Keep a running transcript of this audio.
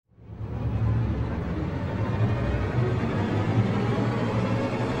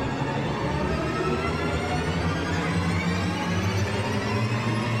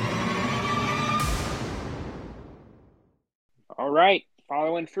right,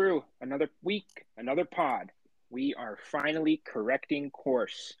 following through another week, another pod. We are finally correcting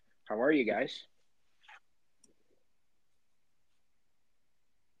course. How are you guys?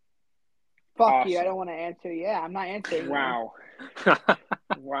 Fuck you. I Awesome. don't want to answer. Yeah, I'm not answering you. Wow.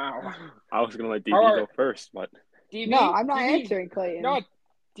 Wow. I was gonna let How DB are go first, but No, DB? I'm not DB? answering, Clayton. No,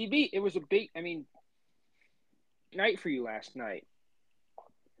 DB. It was a big. Night for you last night.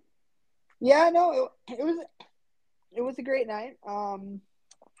 Yeah, no, it was a great night.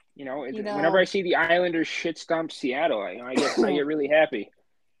 Whenever I see the Islanders shit stomp Seattle, I get really happy.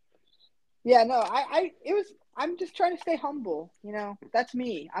 Yeah, no, I'm just trying to stay humble. That's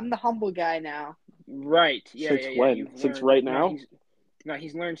me. I'm the humble guy now. Right. Since Yeah. when? You've Since learned. right now?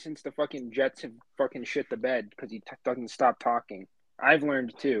 He's learned since the fucking Jets have fucking shit the bed because he doesn't stop talking. I've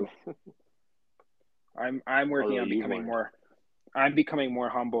learned too. I'm working on becoming more. I'm becoming more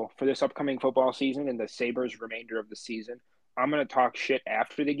humble for this upcoming football season and the Sabres' remainder of the season. I'm gonna talk shit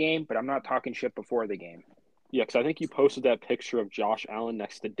after the game, but I'm not talking shit before the game. Yeah, because I think you posted that picture of Josh Allen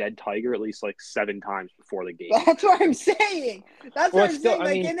next to dead Tiger at least like 7 times before the game. That's what I'm saying. That's what I'm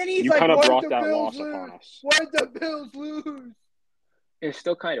saying. And then he's you like, kind of "Why'd brought the that Bills loss lose? upon us. Why'd the Bills lose?" It's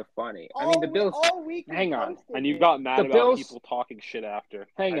still kind of funny. The Bills. All week. Hang on. And you got mad about people talking shit after.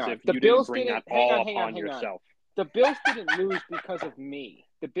 Hang as on. If you didn't bring that all upon yourself. The Bills didn't lose because of me.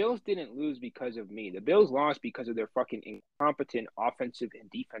 The Bills lost because of their fucking incompetent offensive and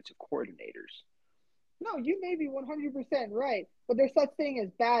defensive coordinators. No, you may be 100% right, but there's such thing as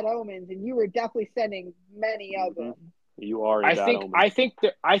bad omens, and you were definitely sending many of them. You are a bad omen. I think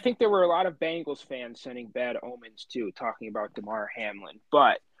there were a lot of Bengals fans sending bad omens too, talking about DeMar Hamlin.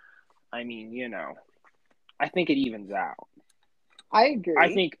 But I think it evens out. I agree.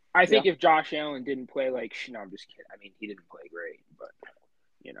 I think if Josh Allen didn't play I'm just kidding. He didn't play great, but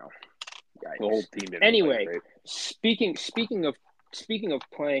the whole team didn't anyway, play great. Speaking of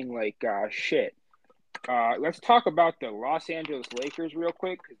playing like shit, let's talk about the Los Angeles Lakers real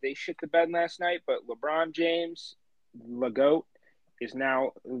quick because they shit the bed last night. But LeBron James, the GOAT, is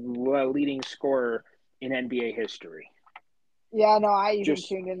now the leading scorer in NBA history. Yeah, no, I even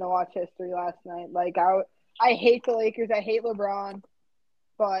tuned in to watch history last night. Like I hate the Lakers. I hate LeBron,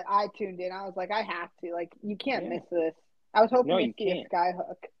 but I tuned in. I was like, I have to. Like, you can't miss this. I was hoping to see a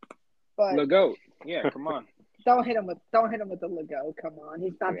skyhook, but the GOAT. Yeah, come on. Don't hit him with the Legault. Come on,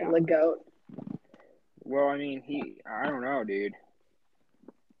 he's not the Legault. Well, I don't know, dude.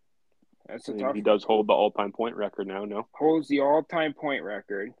 That's tough. He does hold the all-time point record now. No, holds the all-time point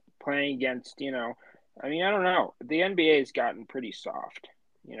record playing against. I don't know. The NBA has gotten pretty soft.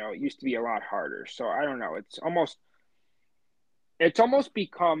 It used to be a lot harder. So I don't know. It's almost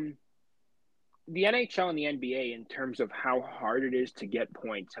become the NHL and the NBA in terms of how hard it is to get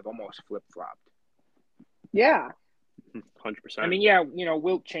points have almost flip-flopped. Yeah. 100%.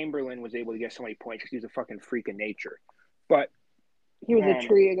 Wilt Chamberlain was able to get so many points because he was a fucking freak of nature. But he was a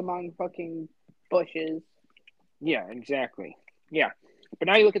tree among fucking bushes. Yeah, exactly. Yeah. But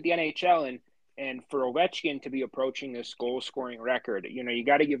now you look at the NHL and for Ovechkin to be approaching this goal-scoring record, you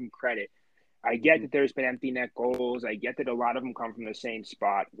got to give him credit. I get that there's been empty net goals. I get that a lot of them come from the same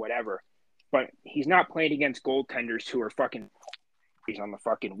spot, whatever. But he's not playing against goaltenders who are fucking on the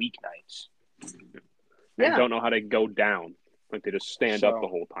fucking weeknights. And don't know how to go down. Like they just stand up the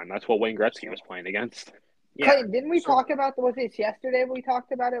whole time. That's what Wayne Gretzky was playing against. Yeah. Clayton, didn't we talk about was it yesterday we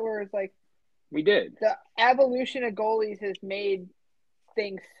talked about it where it's like we did. The evolution of goalies has made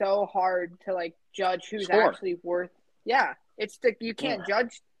things so hard to like judge who's actually worth. Yeah, it's you can't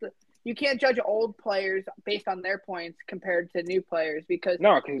judge old players based on their points compared to new players because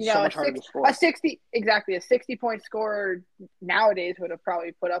it's so much harder to score. A 60-point scorer nowadays would have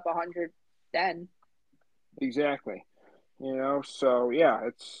probably put up 100 then. Exactly. So yeah,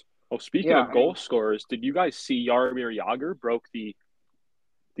 it's. Well, speaking of goal scorers, did you guys see Jaromir Jagr broke the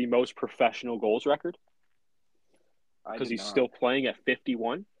most professional goals record? Because he's still playing at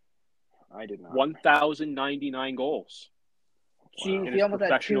 51. I did not. 1,099 goals. Jeez, he almost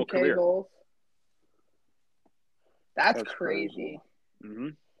had 2K goals. That's crazy.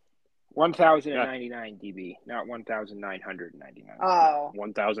 Mm-hmm. 1,099 DB, not 1,999. Oh.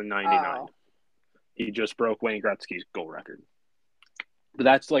 1,099. Oh. He just broke Wayne Gretzky's goal record. But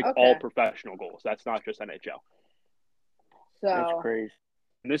that's like all professional goals. That's not just NHL. So that's crazy.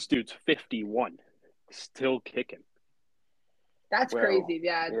 And this dude's 51, still kicking. That's crazy,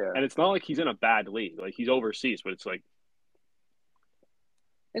 yeah. And it's not like he's in a bad league. Like he's overseas, but it's like.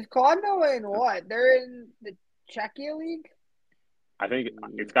 Is Kladno in what? They're in the Czechia league. I think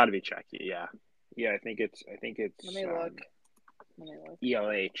it's got to be Czechia. Yeah. Yeah, I think it's. Let me look.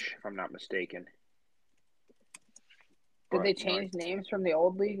 ELH, if I'm not mistaken. Did they change names from the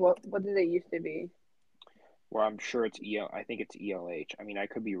old league? What did they used to be? Well, I'm sure it's I think it's ELH. I mean, I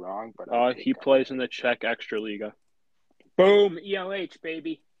could be wrong, but he plays in the Czech Extraliga. Boom, ELH,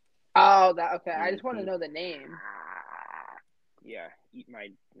 baby. Oh, that okay. I just want to know the name. Yeah,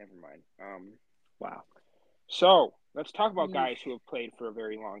 never mind. Wow. So let's talk about guys who have played for a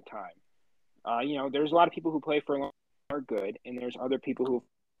very long time. There's a lot of people who play for a long time are good, and there's other people who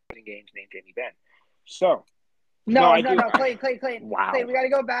have in games named Jamie Benn. So no, Clay. Wow. Clay, we got to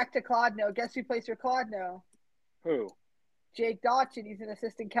go back to Clodno. Guess who plays for Clodno? Who? Jake Dotson. He's an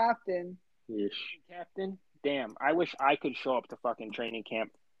assistant captain. Yeesh. Captain? Damn, I wish I could show up to fucking training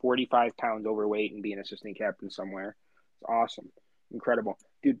camp 45 pounds overweight and be an assistant captain somewhere. It's awesome. Incredible.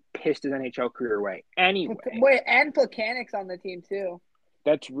 Dude pissed his NHL career away. Anyway. Wait, and Plekanec's on the team too.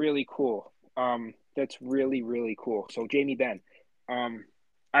 That's really cool. That's really, really cool. So Jamie Benn.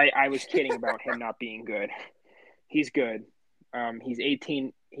 I was kidding about him not being good. He's good. He's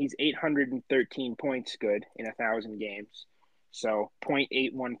 813 points good in 1,000 games. So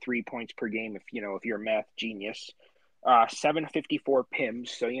 0.813 points per game if you're a math genius. 754 PIMs.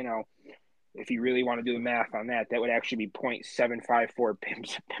 So if you really want to do the math on that, that would actually be 0.754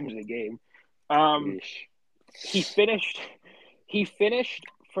 PIMs a game. He finished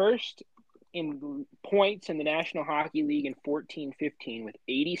first in points in the National Hockey League in 14-15 with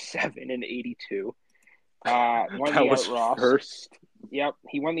 87 and 82. Won that the was Art Ross. First. Yep,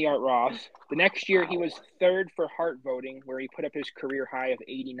 he won the Art Ross. The next year, he was third for Hart voting, where he put up his career high of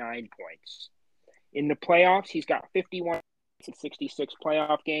 89 points. In the playoffs, he's got 51 in 66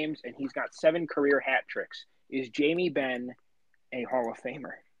 playoff games, and he's got 7 career hat tricks. Is Jamie Benn a Hall of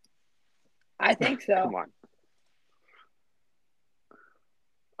Famer? I think so. Come on.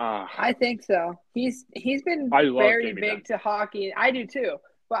 I think so. He's been very big to hockey. I do too.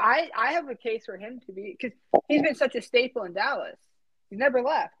 But I have a case for him to be, because he's been such a staple in Dallas. He's never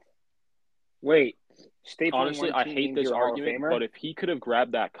left. Wait, honestly, I hate this argument, but if he could have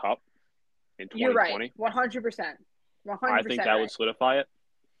grabbed that cup in 2020, you're right, 100%. I think that would solidify it.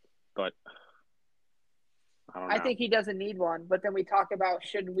 But I don't know. I think he doesn't need one. But then we talk about,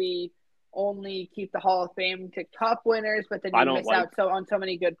 should we only keep the Hall of Fame to cup winners, but then you miss out on so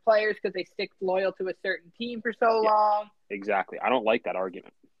many good players because they stick loyal to a certain team for so long. Exactly. I don't like that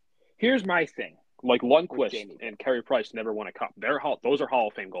argument. Here's my thing. Like Lundqvist and Carey Price never won a cup. Those are Hall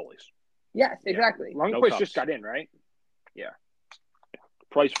of Fame goalies. Yes, exactly. Yeah. Lundqvist just got in, right? Yeah.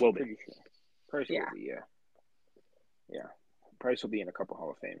 Price will be. Price will be, yeah. Price will be in a couple Hall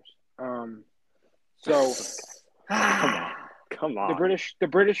of Fames. So Come on. The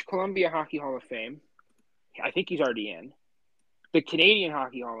British Columbia Hockey Hall of Fame, I think he's already in. The Canadian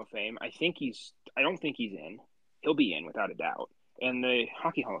Hockey Hall of Fame, I don't think he's in. He'll be in without a doubt. And the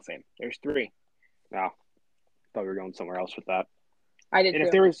Hockey Hall of Fame, there's 3. Wow. Thought we were going somewhere else with that. I did.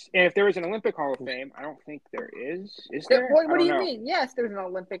 And too. if there was an Olympic Hall of Fame, I don't think there is. Is there? What do you mean? Yes, there's an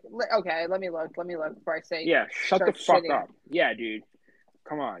Olympic. Okay, let me look before I say. Yeah, shut the fuck up. Yeah, dude.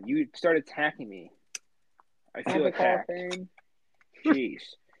 Come on, you start attacking me. I feel attacked. Jeez.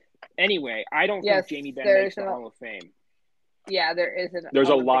 Anyway, I don't think Jamie Benn makes the Hall of Fame. Yeah, there isn't. There's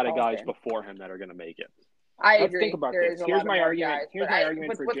a lot of guys before him that are going to make it. I agree. Let's think about this. Here's my argument. Here's my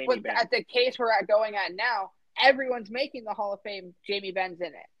argument for Jamie Benn. At the case we're going at now, everyone's making the Hall of Fame. Jamie Benn's in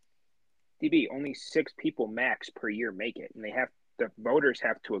it. DB, only 6 people max per year make it, and the voters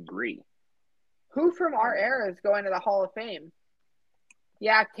have to agree. Who from our era is going to the Hall of Fame?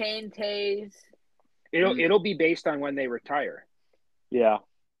 Yeah, Kane, Taves. It'll be based on when they retire. Yeah.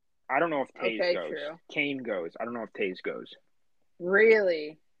 I don't know if Taves goes. True. Kane goes. I don't know if Taves goes.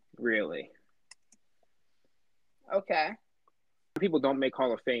 Really? Okay. People don't make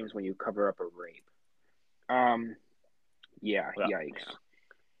Hall of Fames when you cover up a rape. Yikes.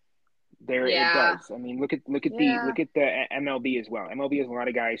 It does. I mean, look at the MLB as well. MLB has a lot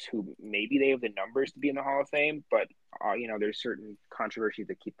of guys who maybe they have the numbers to be in the Hall of Fame, but there's certain controversies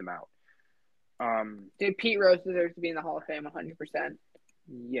that keep them out. Dude, Pete Rose deserves to be in the Hall of Fame 100%.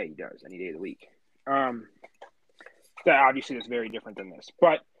 Yeah, he does any day of the week. That obviously is very different than this,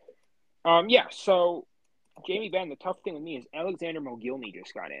 but so Jamie Benn. The tough thing with me is Alexander Mogilny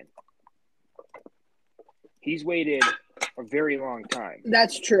just got in. He's waited a very long time.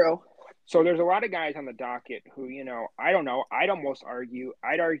 That's true. So there's a lot of guys on the docket who, I don't know. I'd argue.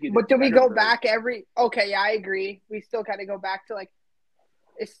 But do we go back okay, yeah, I agree. We still kind of go back to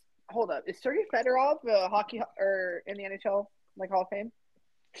hold up. Is Sergei Fedorov hockey or in the NHL Hall of Fame?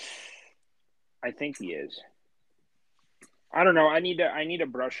 I think he is. I don't know. I need to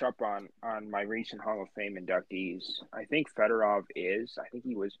brush up on my recent Hall of Fame inductees. I think Fedorov is. I think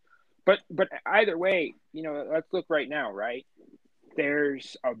he was But either way, let's look right now, right?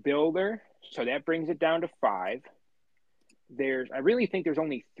 There's a builder, so that brings it down to 5. I really think there's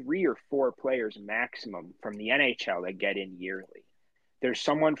only 3 or 4 players maximum from the NHL that get in yearly. There's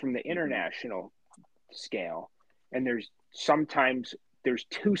someone from the international scale, and there's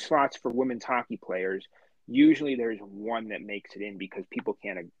 2 slots for women's hockey players. Usually there's one that makes it in because people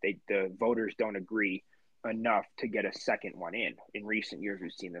the voters don't agree enough to get a second one in. In recent years,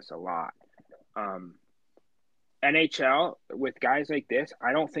 we've seen this a lot. NHL, with guys like this,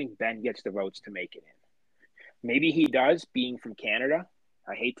 I don't think Ben gets the votes to make it in. Maybe he does, being from Canada.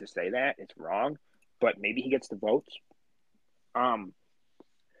 I hate to say that. It's wrong. But maybe he gets the votes.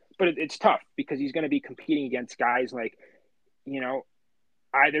 But it's tough because he's going to be competing against guys like,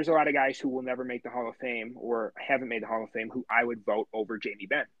 there's a lot of guys who will never make the Hall of Fame or haven't made the Hall of Fame who I would vote over Jamie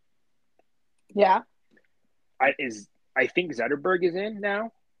Benn. Yeah. I think Zetterberg is in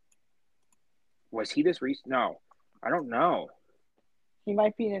now. Was he this recent? No, I don't know. He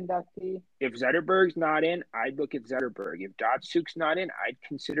might be an inductee. If Zetterberg's not in, I'd look at Zetterberg. If Datsuk's not in, I'd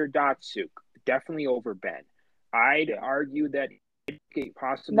consider Datsuk. Definitely over Ben. I'd argue that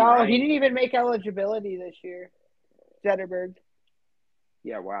possibly. No, he didn't even make eligibility this year. Zetterberg.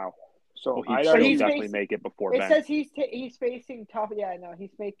 Yeah, wow. So he'd definitely make it before Ben. It says he's facing tough. Yeah, no,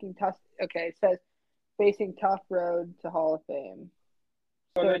 he's making tough. Okay, it says facing tough road to Hall of Fame.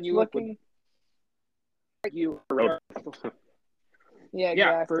 So then you looking. Yeah,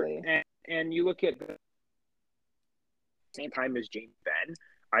 exactly. And you look at the same time as Jamie Benn.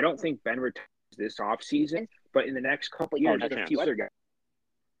 I don't think Ben retires this offseason, but in the next couple of years, there's a few other guys.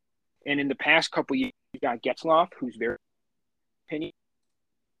 And in the past couple of years, you've got Getzlaf, who's very opinion.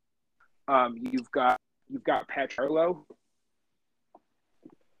 You've got Pacharlo,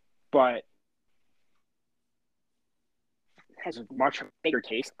 but has a much bigger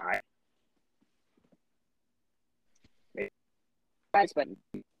case. But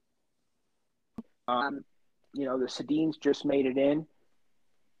the Sedins just made it in.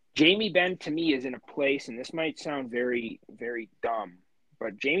 Jamie Benn to me is in a place, and this might sound very, very dumb,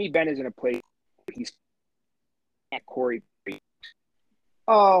 but Jamie Benn is in a place where he's at Corey.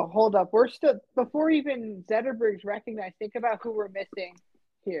 Oh, hold up. We're still before even Zetterberg's recognized. Think about who we're missing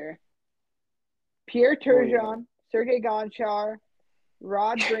here: Pierre Turgeon, Sergei Gonchar,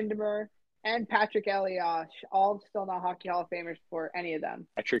 Rod Brindamer, and Patrick Elias, all still not Hockey Hall of Famers for any of them.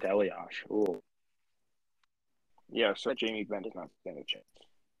 Patrick Elias. Ooh. Yeah, so Jamie Benn does not stand a chance.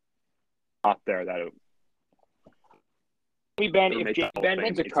 Up there, Jamie Benn, if Jamie Benn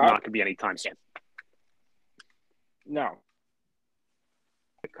wins a cup, it's not going to be any time soon. No.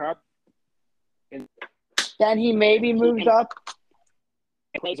 The cup. Then he maybe moves up.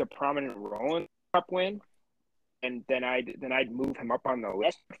 Plays a prominent role in the cup win. And then I'd move him up on the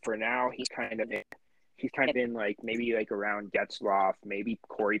list. For now, he's kind of in like maybe like around Getzlaf, maybe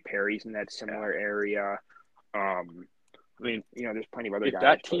Corey Perry's in that similar area. I mean, there's plenty of other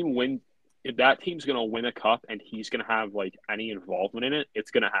guys. If that team's going to win a cup and he's going to have like any involvement in it,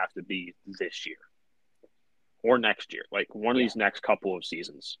 it's going to have to be this year or next year, like one of these next couple of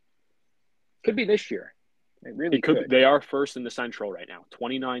seasons. Could be this year. It really could. They are first in the Central right now,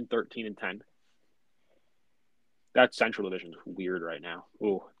 29, 13, and 10. That Central Division is weird right now.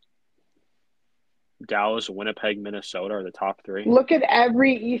 Ooh. Dallas, Winnipeg, Minnesota are the top 3. Look at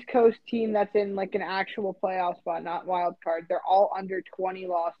every East Coast team that's in like an actual playoff spot, not wild card. They're all under 20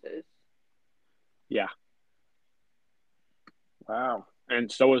 losses. Yeah. Wow.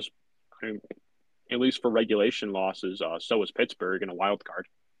 And so is, at least for regulation losses, so is Pittsburgh in a wild card.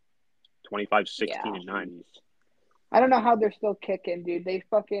 25, 16, and 9. I don't know how they're still kicking, dude. They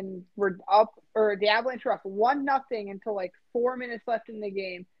fucking were up, or the Avalanche were up 1-0 until like 4 minutes left in the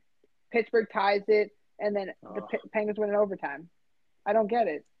game. Pittsburgh ties it, and then the Penguins win in overtime. I don't get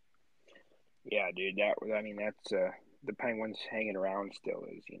it. Yeah, dude. That's the Penguins hanging around still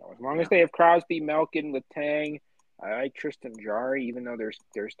is, as long as they have Crosby, Malkin, Letang. I like Tristan Jarry, even though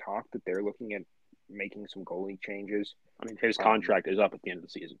there's talk that they're looking at making some goalie changes. I mean, his contract is up at the end of the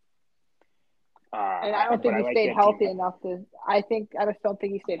season. And I don't think he stayed healthy enough to. I just don't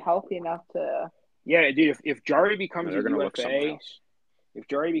think he stayed healthy enough to. Yeah, dude. If Jarry becomes a UFA, if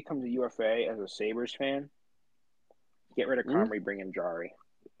Jarry becomes a UFA as a Sabres fan, get rid of Comrie, bring in Jarry.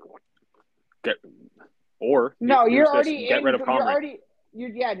 Get rid of Comrie.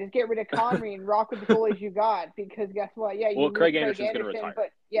 Just get rid of Comrie and rock with the goalies you got, because guess what? Yeah, you Craig Anderson's going to retire.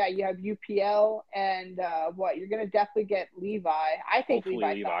 But yeah, you have UPL and you're going to definitely get Levi. I think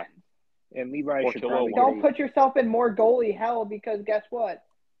Levi. And Levi should probably don't put yourself in more goalie hell, because guess what?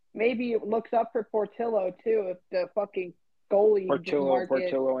 Maybe it looks up for Portillo too if the fucking goalie market.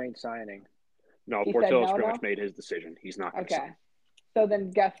 Portillo ain't signing. No, He Portillo's said no, pretty no? much made his decision. He's not going to Okay. sign. So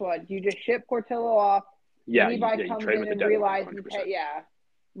then guess what? You just ship Portillo off. Yeah, Levi you comes trade him in at the and deadline, realizes,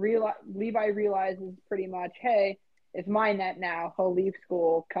 100%. hey, Levi realizes pretty much, hey, it's my net now. He'll leave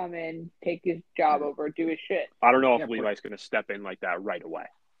school, come in, take his job over, do his shit. I don't know if Levi's going to step in like that right away.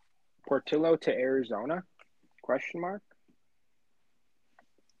 Portillo to Arizona? Question mark?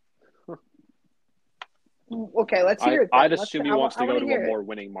 Okay, let's hear it then. I'd assume he wants to go to a more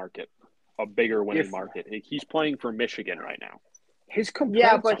winning market, a bigger winning market. He's playing for Michigan right now. His complaints,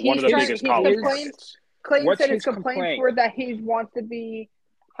 yeah, but one of the biggest college markets. Clayton said his complaints were that he wants to be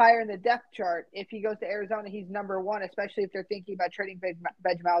higher in the depth chart. If he goes to Arizona, he's number one, especially if they're thinking about trading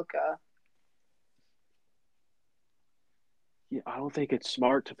Vejmelka. Yeah, I don't think it's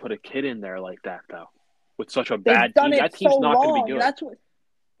smart to put a kid in there like that, though. With such a bad team, that team's not going to be good. That's what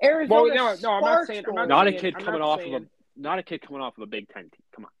Arizona. Well, no, I'm not saying. Not a kid coming off of a Big Ten team.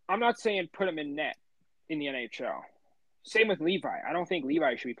 Come on. I'm not saying put him in net in the NHL. Same with Levi. I don't think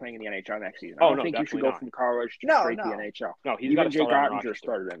Levi should be playing in the NHL next season. I don't think you should go from college to straight to the NHL. No, he's got to start on the roster.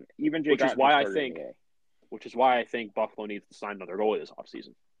 Started him. Even Jay which is why I in think Buffalo needs to sign another goalie this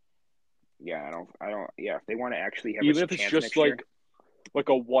offseason. Yeah, I don't. Yeah, if they want to actually have even if it's just like a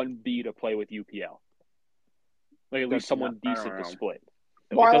 1B to play with UPL, like at least someone decent to split.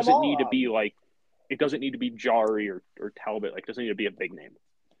 It doesn't need to be like, it doesn't need to be Jari or Talbot. Like, it doesn't need to be a big name.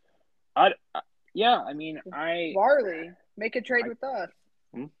 Yeah, I mean, Varley, make a trade with us.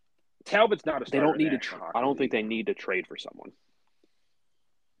 Talbot's not a starter. They don't need to. I don't think they need to trade for someone.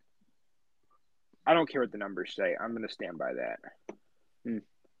 I don't care what the numbers say. I'm going to stand by that.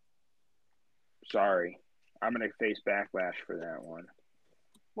 Sorry, I'm going to face backlash for that one.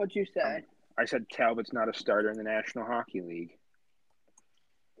 What'd you say? I said Talbot's not a starter in the National Hockey League.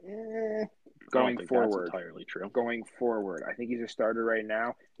 Going forward, that's entirely true. Going forward, I think he's a starter right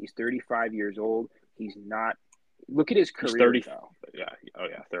now. He's 35 years old. He's not. Look at his career. He's 30. Though. Yeah. Oh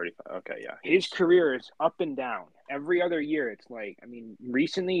yeah, 35. Okay, yeah. His career is up and down. Every other year, it's like. I mean,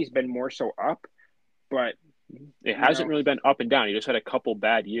 recently he's been more so up, but it hasn't really been up and down. He just had a couple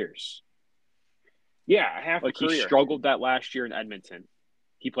bad years. Yeah, half a career. He struggled that last year in Edmonton.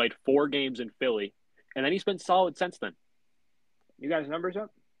 He played 4 games in Philly, and then he's been solid since then. You got his numbers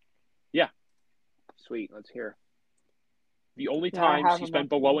up? Yeah. Sweet. Let's hear. The only times he's been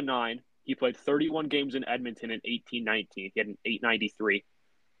below a 9, he played 31 games in Edmonton in 18-19. He had an 8.93.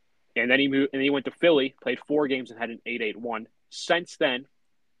 And then he went to Philly, played 4 games and had an 8.81. Since then,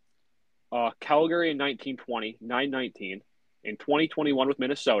 Calgary in 1920, 9.19. In 2021 with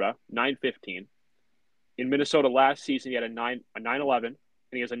Minnesota, 9.15. In Minnesota last season, he had a 9.11, and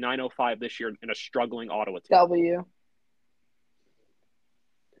he has a 9.05 this year in a struggling Ottawa team. W.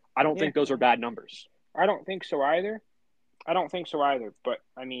 I don't think those are bad numbers. I don't think so either. But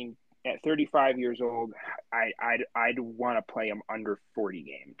I mean, at 35 years old, I'd want to play him under 40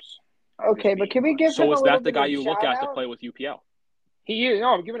 games. Okay, but can we give him So a is little that the bit guy of you look at to play with UPL? He is.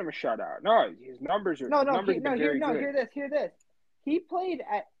 No, I'm giving him a shout out. No, his numbers are. Hear this. He played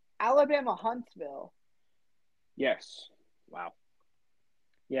at Alabama Huntsville. Yes. Wow.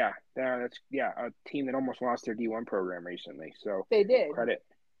 Yeah, that's a team that almost lost their D1 program recently. So they did. Credit.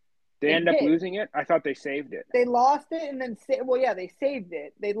 They ended up losing it. I thought they saved it. They lost it and then they saved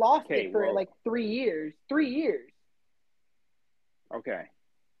it. They lost it for like 3 years. 3 years. Okay,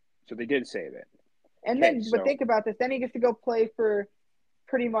 so they did save it. And but think about this. Then he gets to go play for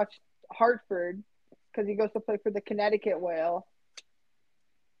pretty much Hartford because he goes to play for the Connecticut Whale.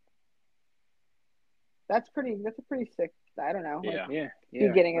 That's a pretty sick. I don't know.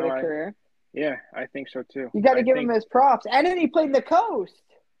 Beginning of the career. Yeah, I think so too. You got to give him his props. And then he played in the Coast.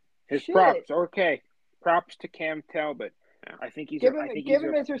 His props, okay. Props to Cam Talbot. Yeah. I think he's. Give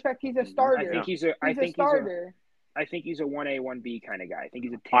him his respect. He's a starter. I think he's a starter. I think he's a 1A, 1B kind of guy. I think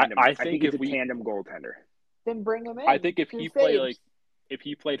he's a tandem. I think he's a tandem goaltender. Then bring him in. I think if he played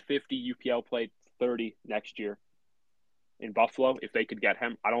 50, UPL played 30 next year in Buffalo, if they could get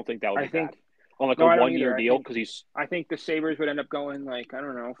him, I don't think that would be bad. On a 1-year deal, because he's. I think the Sabres would end up going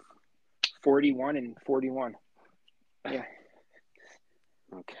 41 and 41. Yeah.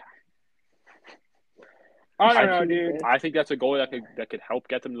 Okay. I don't know, dude. I think that's a goal that could help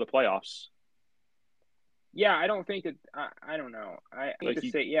get them to the playoffs. Yeah, I don't think that. I don't know. I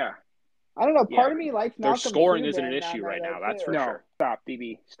don't know. Part of me likes Malcolm. Their scoring isn't an issue right now. That's for sure. Stop,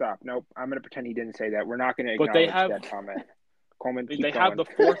 DB. Stop. Nope. I'm going to pretend he didn't say that. We're not going to acknowledge that comment. Coleman, they have the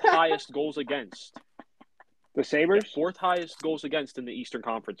 4th highest goals against. The Sabres? 4th highest goals against in the Eastern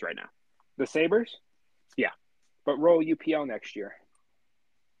Conference right now. The Sabres? Yeah. But roll UPL next year.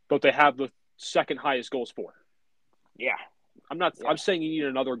 But they have the 2nd highest goals for. Yeah. I'm not. Yeah. I'm saying you need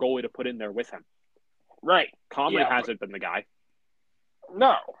another goalie to put in there with him. Right. Conley hasn't been the guy.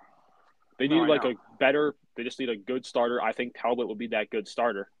 No. They need a better. They just need a good starter. I think Talbot will be that good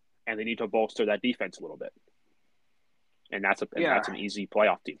starter, and they need to bolster that defense a little bit. And that's an easy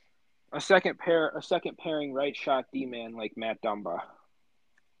playoff team. A second pairing right shot D-man like Matt Dumba.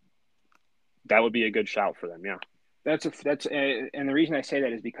 That would be a good shout for them. Yeah. And the reason I say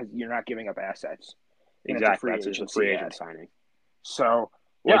that is because you're not giving up assets. Exactly. That's just a free agent signing. So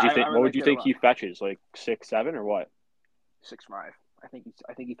what would you think he fetches? Like 6'7" or what? 6'5". I think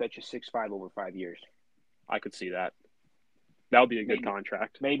he fetches 6'5" over 5 years. I could see that. That would be a good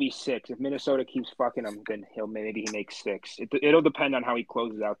contract. Maybe 6. If Minnesota keeps fucking him, then maybe he makes 6. It'll depend on how he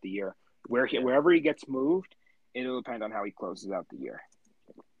closes out the year. Wherever he gets moved, it'll depend on how he closes out the year.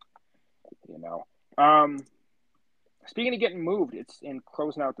 You know. Speaking of getting moved, it's in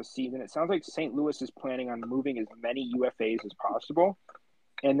closing out the season. It sounds like St. Louis is planning on moving as many UFAs as possible,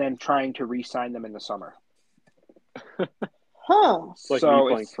 and then trying to re-sign them in the summer. It's like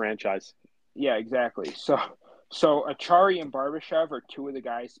playing franchise. Yeah, exactly. So Achari and Barbashev are two of the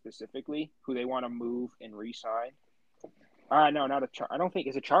guys specifically who they want to move and re-sign. No, not Achari. I don't think –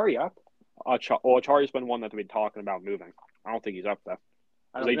 is Achari up? Achari's been one that they've been talking about moving. I don't think he's up, though.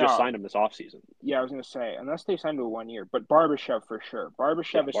 They just signed him this offseason. Yeah, I was going to say, unless they signed him to 1 year. But Barbashev for sure.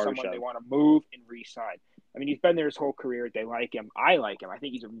 Barbashev is someone they want to move and re-sign. I mean, he's been there his whole career. They like him. I like him. I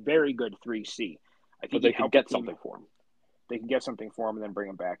think he's a very good 3C. I think they can get something for him. They can get something for him and then bring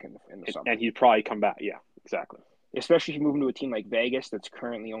him back in the summer. And he'd probably come back. Yeah, exactly. Especially if you move him to a team like Vegas that's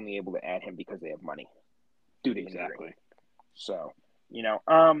currently only able to add him because they have money. Exactly. So,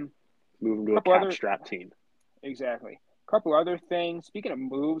 move him to a cap-strapped team. Exactly. Couple other things. Speaking of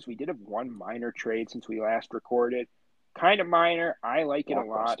moves, we did have one minor trade since we last recorded. Kind of minor. I like it a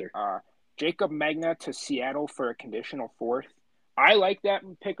lot. Jacob Magna to Seattle for a conditional 4th. I like that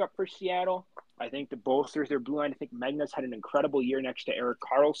pickup for Seattle. I think to bolster their blue line. I think Magna's had an incredible year next to Erik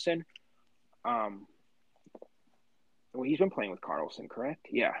Karlsson. Well, he's been playing with Karlsson, correct?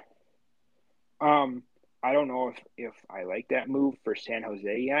 Yeah. I don't know if I like that move for San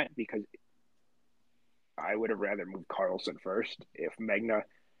Jose yet because I would have rather moved Karlsson first. If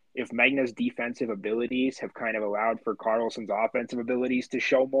Magna's defensive abilities have kind of allowed for Karlsson's offensive abilities to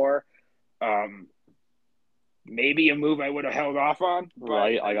show more, maybe a move I would have held off on. But,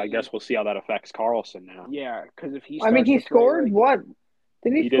 right. I guess we'll see how that affects Karlsson now. Yeah, because if he he scored what?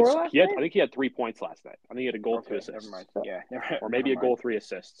 Did he score last night? I think he had 3 points last night. I think he had a goal, 2 assists. Never mind. Yeah. Or maybe a goal, 3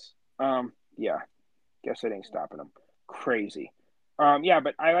 assists. Yeah. Guess it ain't stopping him. Crazy.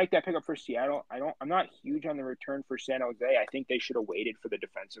 But I like that pickup for Seattle. I'm not huge on the return for San Jose. I think they should have waited for the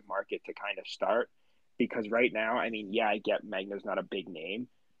defensive market to kind of start because right now, I get Magna's not a big name,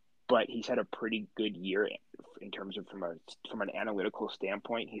 but he's had a pretty good year in terms of from an analytical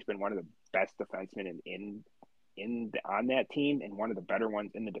standpoint. He's been one of the best defensemen on that team and one of the better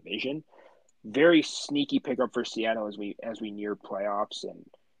ones in the division. Very sneaky pickup for Seattle as we near playoffs and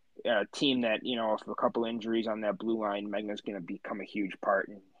a team that, if a couple injuries on that blue line, Magna's going to become a huge part,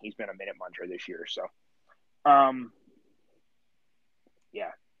 and he's been a minute muncher this year. So,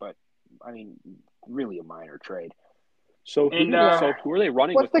 but really a minor trade. So who are they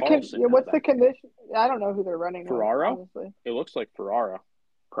running with Karlsson? What's the condition? I don't know who they're running Ferraro? with, honestly. It looks like Ferraro.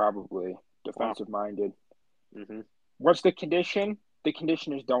 Probably defensive-minded. Mm-hmm. What's the condition? The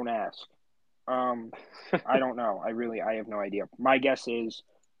condition is don't ask. I don't know. I have no idea. My guess is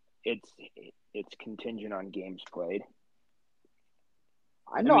it's contingent on games played.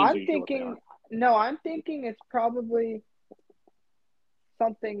 I'm thinking it's probably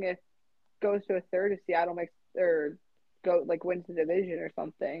something if goes to a third if Seattle makes or wins the division or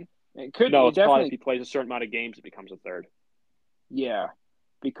something. It could. No, it's probably if he plays a certain amount of games, it becomes a third. Yeah,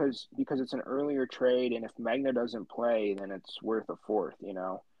 because it's an earlier trade, and if Magna doesn't play, then it's worth a 4th.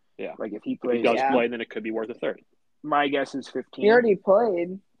 Yeah. Like if he plays, if he does play, then it could be worth a third. My guess is 15. He already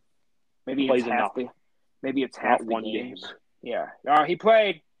played. Maybe it's half. Maybe it's half the one games. Game. Yeah. He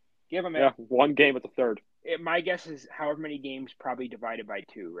played. Give him it. Yeah, 1 game at the third. My guess is however many games, probably divided by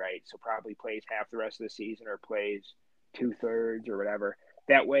 2, right? So probably plays half the rest of the season or plays 2/3 or whatever.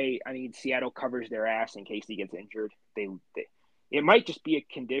 That way, Seattle covers their ass in case he gets injured. It might just be a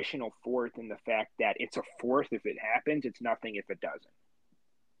conditional 4th in the fact that it's a 4th if it happens. It's nothing if it doesn't.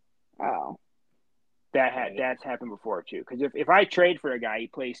 Oh. That's happened before too. Because if I trade for a guy, he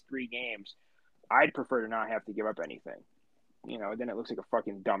plays 3 games, I'd prefer to not have to give up anything. Then it looks like a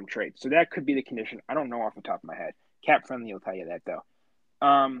fucking dumb trade. So that could be the condition. I don't know off the top of my head. Cap Friendly will tell you that though.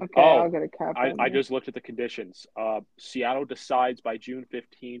 Okay, I'll get a cap. I just looked at the conditions. Seattle decides by June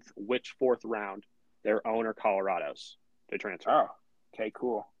 15th which 4th round their own or Colorado's They transfer. Oh, okay,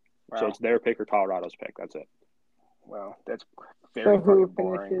 cool. Wow. So it's their pick or Colorado's pick. That's it. Well, that's very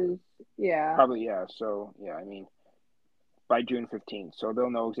boring. Finishes? Yeah. Probably, yeah. So, yeah, I mean, by June 15th. So they'll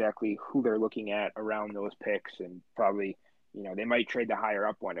know exactly who they're looking at around those picks, and probably, they might trade the higher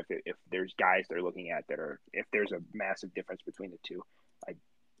up one if there's guys they're looking at if there's a massive difference between the two. I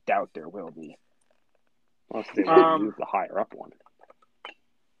doubt there will be. Unless they want to move the higher up one.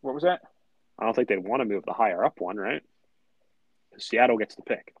 What was that? I don't think they'd want to move the higher up one, right? Seattle gets the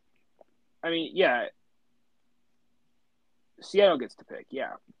pick. I mean, yeah. Seattle gets to pick,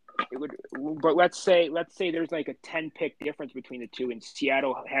 yeah. It would, but let's say there's like a 10 pick difference between the two, and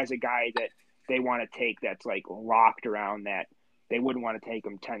Seattle has a guy that they want to take that's like locked around that. They wouldn't want to take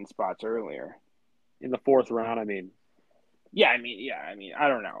him 10 spots earlier. In the fourth round, I mean. Yeah, I mean, I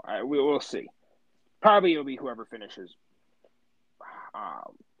don't know. We'll see. Probably it'll be whoever finishes.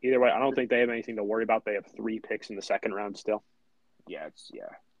 Either way, I don't think they have anything to worry about. They have 3 picks in the second round still. Yeah,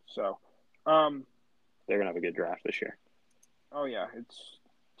 So, they're gonna have a good draft this year. Oh yeah, it's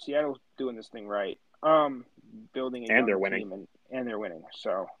Seattle's doing this thing right. Building a and young they're winning. team and they're winning.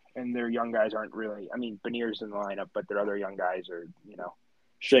 So, and their young guys aren't really. I mean, Benier's in the lineup, but their other young guys are,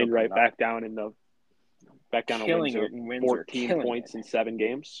 Shane Wright back down to wins 14 points in 7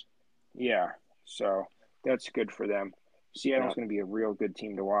 games. Yeah, so that's good for them. Seattle's going to be a real good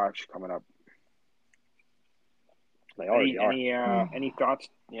team to watch coming up. They already are. Any thoughts?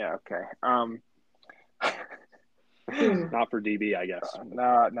 Yeah. Okay. Not for DB, I guess.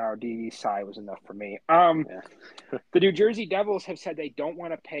 No, DB sigh was enough for me. The New Jersey Devils have said they don't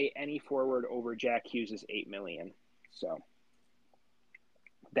want to pay any forward over Jack Hughes' $8 million. So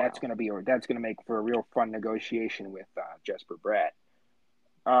that's going to make for a real fun negotiation with Jesper Bratt.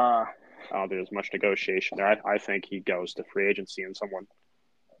 I don't think there's much negotiation there. I think he goes to free agency and someone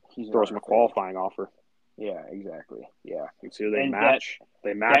throws him a qualifying offer. Yeah, exactly. Yeah. It's either they match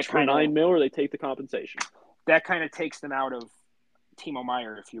for $9 million or they take the compensation. That kind of takes them out of Timo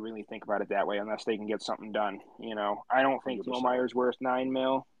Meier, if you really think about it that way, unless they can get something done. I don't think 100%. Timo Meier's worth $9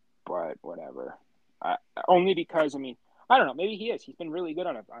 million, but whatever. Only because, I don't know. Maybe he is. He's been really good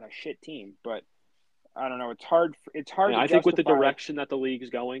on a shit team, but I don't know. It's hard. I think with the direction that the league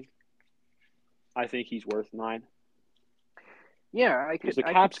is going, I think he's worth $9 million. Yeah, because the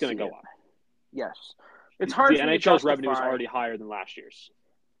cap's going to go up. Yes, it's hard. The NHL's revenue is already higher than last year's.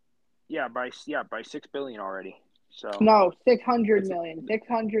 Yeah, by $6 billion already. So no, $600 million.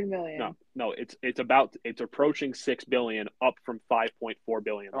 $600 million. No, it's approaching $6 billion, up from $5.4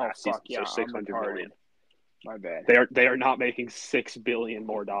 billion last season. Yeah, so $600 million. My bad. They are not making $6 billion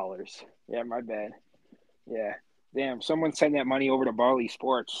more dollars. Yeah, my bad. Yeah, damn. Someone send that money over to Bali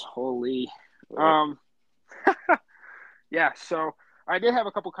Sports. Holy. Yeah. So I did have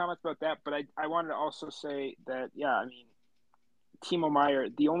a couple comments about that, but I wanted to also say that Timo Meier,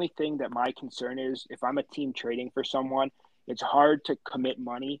 the only thing that my concern is, if I'm a team trading for someone, it's hard to commit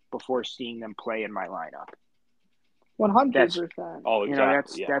money before seeing them play in my lineup. 100%. Oh,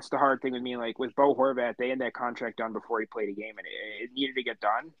 exactly. That's the hard thing with me. Like with Bo Horvat, they had that contract done before he played a game, and it needed to get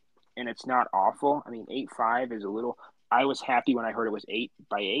done, and it's not awful. 8.5 is a little. I was happy when I heard it was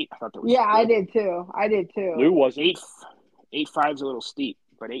 8x8. I thought that was. Yeah, good. I did too. Lou was 8.5 is a little steep,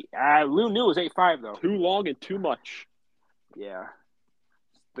 but Lou knew it was 8.5 though. Too long and too much. Yeah,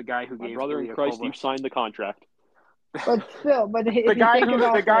 the guy who gave brother in Christ, you signed the contract. But still,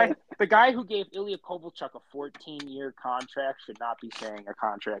 the guy who gave Ilya Kovalchuk a 14-year contract should not be saying a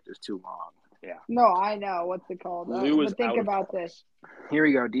contract is too long. Yeah. No, I know what's it called. But think about this. Here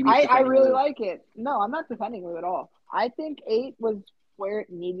we go. I really like it. No, I'm not defending Lou at all. I think 8 was where it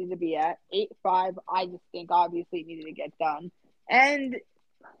needed to be at. 8.5, I just think obviously needed to get done, and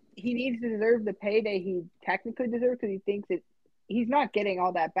he needs to deserve the payday he technically deserves because he thinks that he's not getting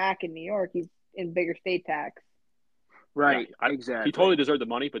all that back in New York. He's in bigger state tax. Right, exactly. He totally deserved the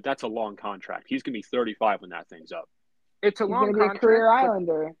money, but that's a long contract. He's going to be 35 when that thing's up. It's a long contract. He's a career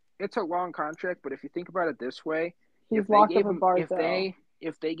Islander. It's a long contract, but if you think about it this way, he's locked up in Barzell.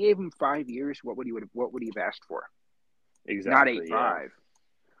 If they gave him 5 years, what would he have asked for? Exactly. Not 8.5.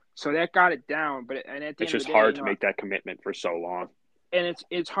 So that got it down, but it's just hard to make that commitment for so long. And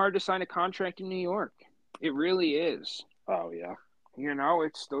it's hard to sign a contract in New York. It really is. Oh yeah.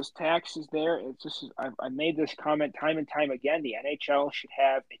 It's those taxes there. It's just I've made this comment time and time again. The NHL should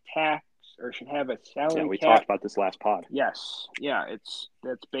have a tax or should have a salary. Yeah, we cap. talked about this last pod. Yes, yeah.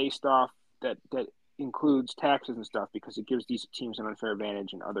 That's based off that includes taxes and stuff because it gives these teams an unfair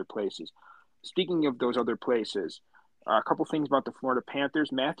advantage in other places. Speaking of those other places, a couple things about the Florida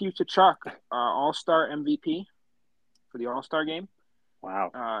Panthers. Matthew Tkachuk, All-Star MVP for the All-Star game.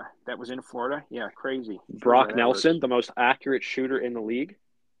 Wow. That was in Florida. Yeah, crazy. Brock Nelson, the most accurate shooter in the league.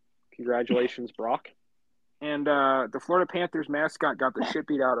 Congratulations, Brock. And the Florida Panthers mascot got the shit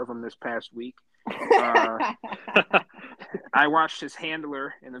beat out of him this past week. I watched his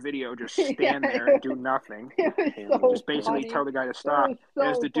handler in the video just stand there and do nothing. Just basically tell the guy to stop.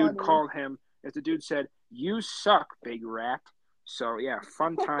 As the dude called him, as the dude said, "You suck, big rat." So yeah,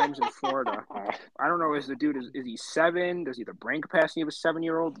 fun times in Florida. I don't know. Is he 7? Does he have the brain capacity of a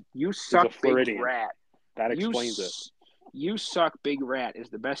 7-year-old? You suck, big rat. That explains it. You suck, big rat is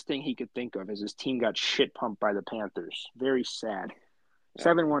the best thing he could think of as his team got shit pumped by the Panthers. Very sad.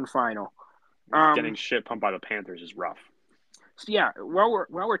 7-1 final. Getting shit pumped by the Panthers is rough. So yeah, while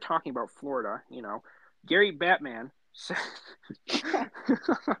we're talking about Florida, Gary Batman said,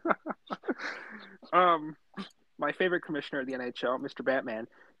 my favorite commissioner of the NHL, Mr. Batman,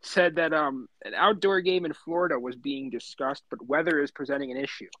 said that an outdoor game in Florida was being discussed, but weather is presenting an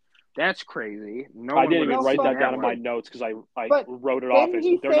issue. That's crazy. I didn't even write that down in my notes because I wrote it off as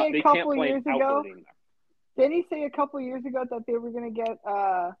they can't play an outdoor game there. Didn't he say a couple years ago that they were going to get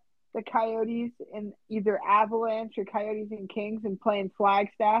the Coyotes in either Avalanche or Coyotes and Kings and playing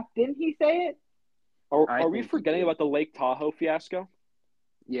Flagstaff? Didn't he say it? Are we forgetting about the Lake Tahoe fiasco?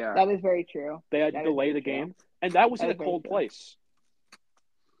 Yeah. That is very true. They had to delay the game, and that was in a cold place.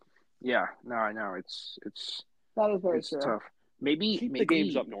 Yeah, no, I know. It's that is very true. Tough. Maybe the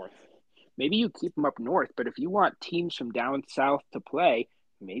games up north. Maybe you keep them up north, but if you want teams from down south to play,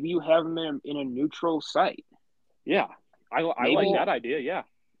 maybe you have them in a neutral site. Yeah, I like that idea. Yeah,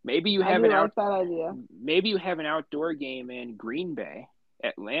 maybe you have that idea. Maybe you have an outdoor game in Green Bay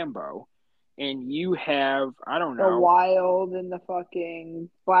at Lambeau, and you have the Wild and the fucking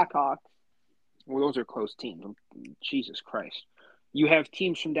Blackhawks. Well, those are close teams. Jesus Christ. You have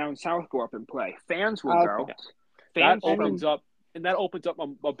teams from down south go up and play. Fans will go. That opens up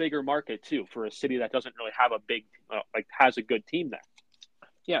a bigger market too for a city that doesn't really have a big has a good team there.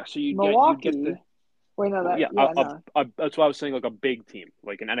 Yeah, so you Milwaukee. get the. Wait, no, that's what I was saying. Like a big team,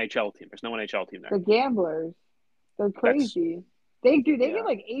 like an NHL team. There's no NHL team there. The Gamblers, they're crazy. They get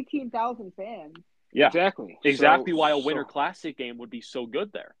like 18,000 fans. Yeah, exactly. Why a Winter Classic game would be so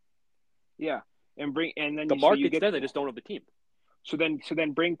good there. Yeah, and then the market's there. They just don't have the team. So then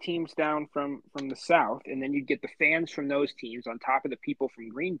bring teams down from the south, and then you get the fans from those teams on top of the people from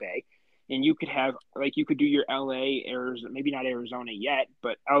Green Bay, and you could have you could do your LA, Arizona, maybe not Arizona yet,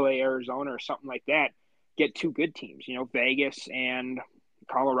 but LA, Arizona, or something like that. Get 2 good teams, Vegas and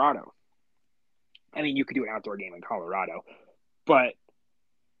Colorado. I mean, you could do an outdoor game in Colorado, but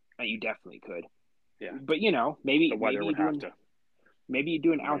you definitely could. Yeah. But maybe the weather would have to. Maybe you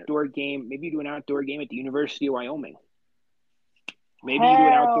do an outdoor game. Maybe you do an outdoor game at the University of Wyoming. Maybe you do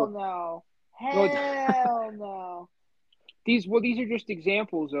an outdoor. Hell no. These are just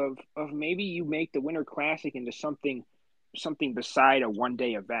examples of maybe you make the Winter Classic into something beside a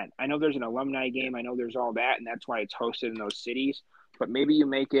one-day event. I know there's an alumni game. I know there's all that, and that's why it's hosted in those cities. But maybe you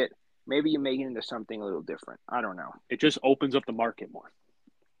make it into something a little different. I don't know. It just opens up the market more.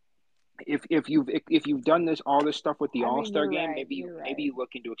 If you've done all this stuff with the All-Star game, maybe you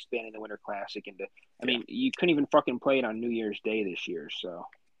look into expanding the Winter Classic into. I mean, you couldn't even fucking play it on New Year's Day this year, so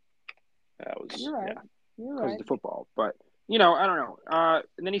that was You're right. Because of the football. But I don't know.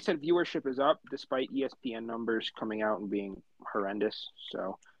 And then he said viewership is up despite ESPN numbers coming out and being horrendous.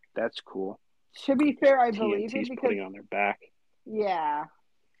 So that's cool. To be fair, I believe it because putting it on their back. Yeah.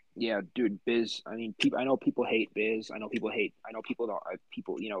 Yeah, dude, Biz. I mean, I know people hate Biz. I know people don't. The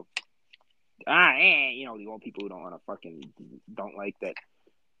old people who don't want to fucking don't like that.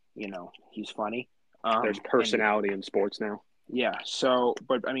 He's funny. There's personality in sports now. Yeah. So,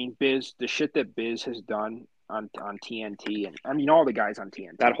 but I mean, Biz, the shit that Biz has done on TNT, and I mean all the guys on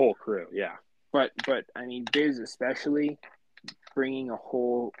TNT, that whole crew, yeah. But I mean, Biz especially bringing a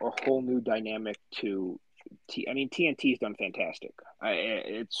whole new dynamic to. I mean, TNT's done fantastic.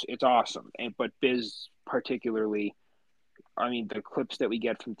 It's awesome, but Biz particularly. I mean, the clips that we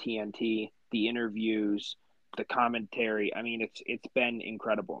get from TNT, the interviews, the commentary. I mean, it's been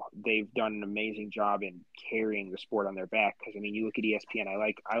incredible. They've done an amazing job in carrying the sport on their back. Because I mean, you look at ESPN. I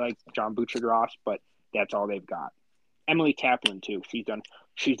like John Butchergross, but that's all they've got. Emily Kaplan too.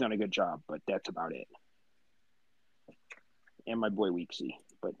 She's done a good job, but that's about it. And my boy Weeksy,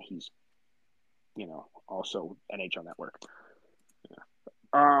 but he's also NHL Network. Yeah.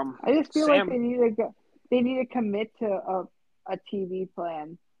 I just feel like they need to commit to a TV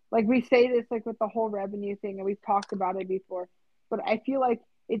plan. Like we say this like with the whole revenue thing, and we've talked about it before. But I feel like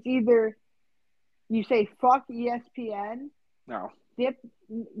it's either you say fuck ESPN. No.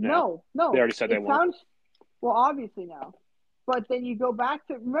 No. They already said they won't. Well, obviously no. But then you go back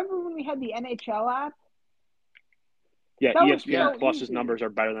to remember when we had the NHL app? Yeah, ESPN Plus's numbers are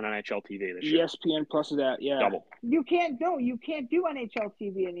better than NHL TV this year. ESPN Plus is that, double. You can't do NHL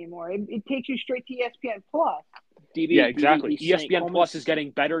TV anymore. It takes you straight to ESPN Plus. Yeah, exactly. ESPN Plus is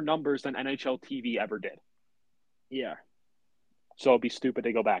getting better numbers than NHL TV ever did. Yeah. So it'd be stupid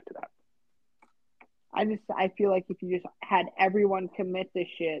to go back to that. I feel like if you just had everyone commit this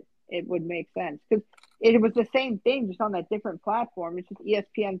shit, it would make sense because it was the same thing, just on that different platform. It's just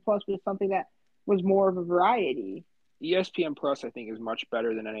ESPN Plus was something that was more of a variety. ESPN Plus, I think, is much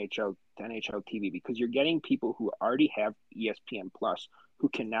better than NHL TV because you're getting people who already have ESPN Plus who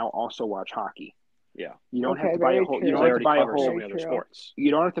can now also watch hockey. Yeah, you don't have to buy a whole. You don't have to buy a whole. So many other sports.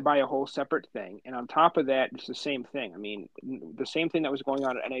 You don't have to buy a whole separate thing. And on top of that, it's the same thing. I mean, the same thing that was going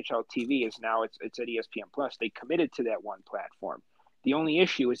on at NHL TV is now it's at ESPN Plus. They committed to that one platform. The only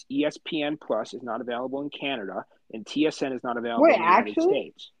issue is ESPN Plus is not available in Canada, and TSN is not available in the United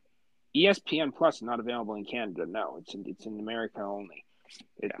States. ESPN Plus is not available in Canada. No, it's in America only.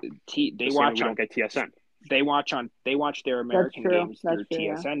 They watch on TSN. They watch their American games through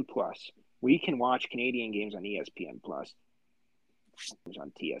TSN Plus. We can watch Canadian games on ESPN Plus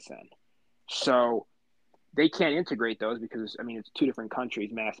on TSN. So they can't integrate those because it's two different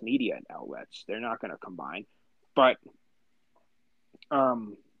countries' mass media outlets. They're not going to combine. But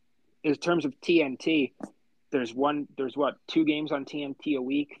in terms of TNT, there's 2 games on TNT a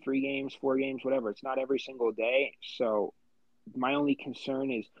week, 3 games, 4 games, whatever. It's not every single day. So my only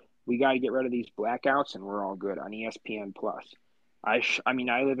concern is we got to get rid of these blackouts and we're all good on ESPN Plus. I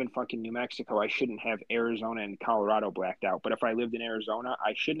live in fucking New Mexico. I shouldn't have Arizona and Colorado blacked out. But if I lived in Arizona,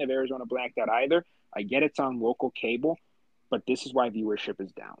 I shouldn't have Arizona blacked out either. I get it's on local cable, but this is why viewership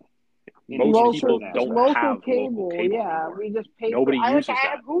is down. Most people don't have local cable anymore. We just pay. Nobody uses that. I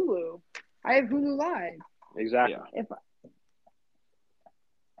have Hulu. I have Hulu Live. Exactly. Yeah.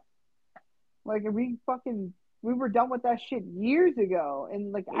 We were done with that shit years ago,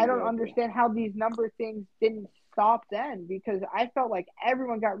 and I don't understand how these number things didn't stop then because I felt like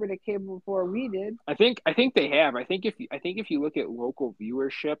everyone got rid of cable before we did. I think they have. I think if you look at local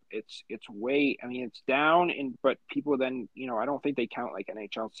viewership, it's way. It's down, but people then I don't think they count like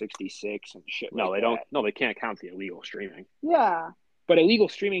NHL 66 and shit. No, they don't. No, they can't count the illegal streaming. Yeah. But illegal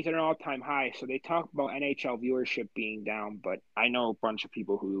streaming is at an all-time high, so they talk about NHL viewership being down. But I know a bunch of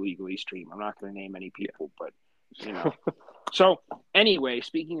people who illegally stream. I'm not going to name any people, but So anyway,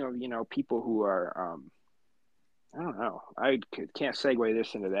 speaking of people who are, I don't know, I can't segue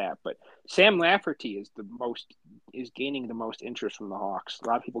this into that, but Sam Lafferty is gaining the most interest from the Hawks. A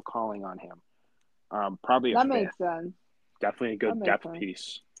lot of people calling on him. Probably that makes sense. Definitely a good depth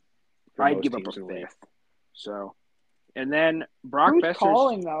piece. I'd give up a 5th. So. And then Brock Who's Besser's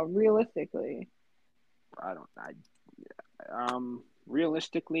calling though, realistically?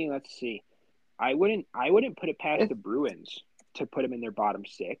 Realistically, let's see. I wouldn't put it past the Bruins to put them in their bottom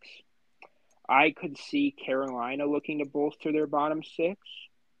 6. I could see Carolina looking to bolster their bottom 6.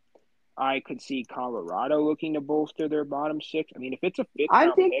 I could see Colorado looking to bolster their bottom 6. If it's a 5th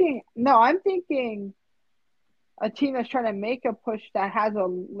I'm thinking a team that's trying to make a push that has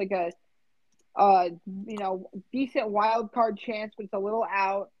decent wild card chance, but it's a little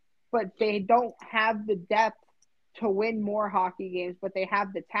out. But they don't have the depth to win more hockey games, but they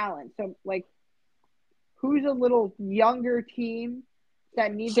have the talent. So, who's a little younger team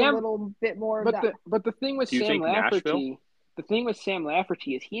that needs a little bit more of that? But the thing with Sam Lafferty,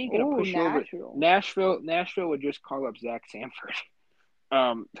 is he ain't gonna push over Nashville would just call up Zach Sanford,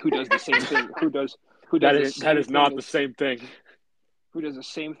 who does the same thing. That is not the same thing. Who does the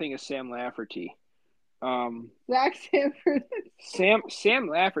same thing as Sam Lafferty? Zach Sanford. Sam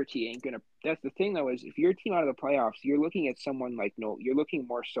Lafferty ain't gonna. That's the thing though, is if you're a team out of the playoffs, you're looking at someone like you're looking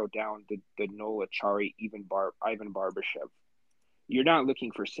more so down the Nola Chari, Ivan Barbashev. You're not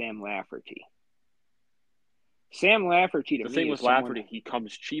looking for Sam Lafferty. Sam Lafferty. The thing with Lafferty, he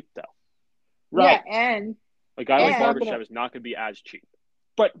comes cheap though. Right, yeah, and a guy like Barbashev is not going to be as cheap.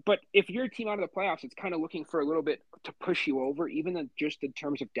 But if you're a team out of the playoffs, it's kind of looking for a little bit to push you over, even just in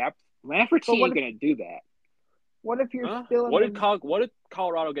terms of depth. Lafferty ain't going to do that. What if you're still in what did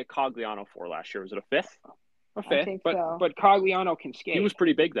Colorado get Cogliano for last year? Was it a 5th? A 5th, but Cogliano can skate. He was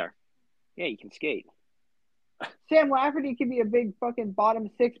pretty big there. Yeah, he can skate. Sam Lafferty could be a big fucking bottom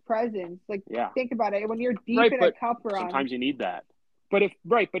 6 presence. Think about it. When you're deep in a cup run, sometimes you need that. But if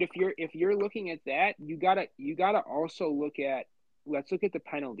you're looking at that, you gotta also look at. Let's look at the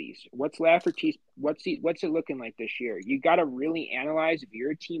penalties. What's Lafferty's? What's it looking like this year? You got to really analyze if you're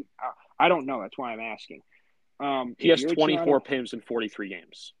a team. I don't know. That's why I'm asking. He has 24 PIMs in 43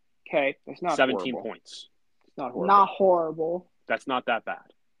 games. Okay, that's not 17 horrible. points. It's not horrible. Not horrible. That's not that bad.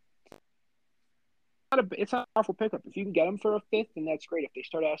 It's not an awful pickup. If you can get him for a fifth, then that's great. If they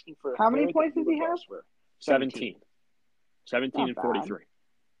start asking for how many points does he have? 17 and 43.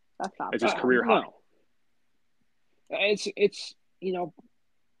 That's not it's bad. His career high. No. It's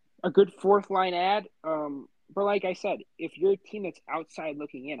a good fourth line ad. But like I said, if you're a team that's outside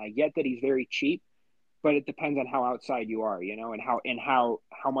looking in, I get that he's very cheap, but it depends on how outside you are, and how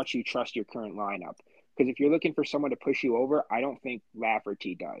much you trust your current lineup. Because if you're looking for someone to push you over, I don't think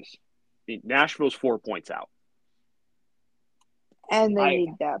Lafferty does. Nashville's 4 points out. And they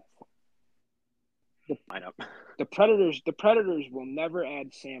need depth. The Predators will never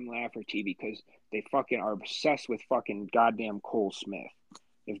add Sam Lafferty because they fucking are obsessed with fucking goddamn Cole Smith.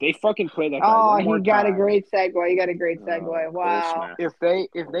 If they fucking play that guy one more time. You got a great segue. Wow. If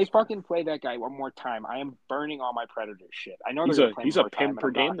they fucking play that guy one more time, I am burning all my Predators shit. I know he's a pin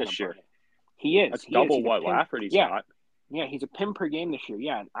per game this year. He is. That's double what Lafferty's got. Yeah, he's a pin per game this year.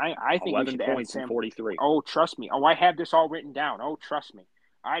 Yeah, I think 11 points and 43. Oh, trust me. Oh, I have this all written down. Oh, trust me.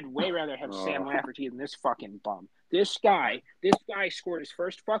 I'd way rather have Sam Lafferty than this fucking bum. This guy scored his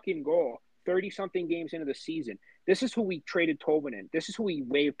first fucking goal 30-something games into the season. This is who we traded Tolvanen in. This is who we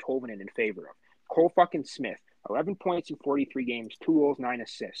waived Tolvanen in favor of. Cole fucking Smith. 11 points in 43 games, 2 goals, 9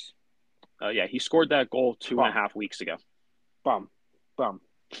 assists. Yeah, he scored that goal 2.5 weeks ago. Bum.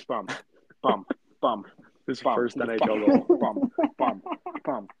 His first NHL goal.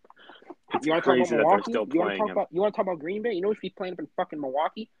 Bum. It's crazy that they're still playing him. You want to talk about Green Bay? You know who should be playing up in fucking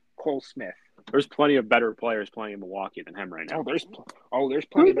Milwaukee? Cole Smith. There's plenty of better players playing in Milwaukee than him right now. There's plenty Who's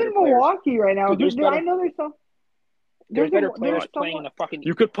of better in players. Milwaukee right now? Dude, I know there's some. There's better players playing in the fucking.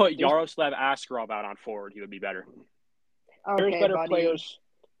 You could put Yaroslav Askarov out on forward. He would be better. There's better players.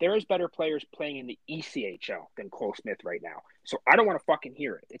 There is better players playing in the ECHL than Cole Smith right now. So I don't want to fucking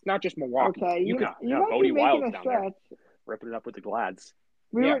hear it. It's not just Milwaukee. Okay, you might Bodie be Wild making a down stretch. there, ripping it up with the Glads.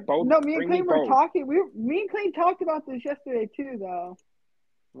 Me and Clayton were talking. Me and Clayton talked about this yesterday too, though.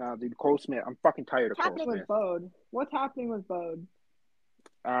 No, dude, Cole Smith. I'm fucking tired of Cole Smith. What's happening with Bode?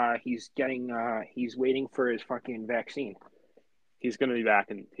 He's waiting for his fucking vaccine. He's going to be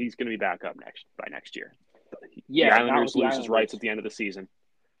back, and he's going to be back up by next year. Yeah, the Islanders lose his rights at the end of the season.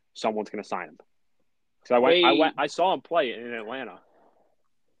 Someone's going to sign him. So I saw him play in Atlanta.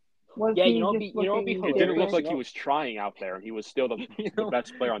 You know, it'd be it didn't look like he was trying out there, and he was still the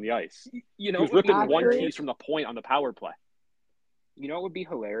best player on the ice. He was ripping one piece from the point on the power play. You know what would be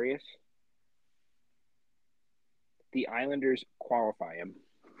hilarious? The Islanders qualify him.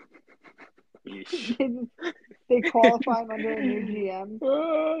 They qualify him under a new GM.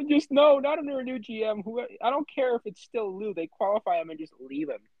 Not under a new GM. I don't care if it's still Lou. They qualify him and just leave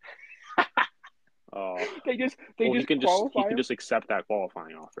him. He can just accept that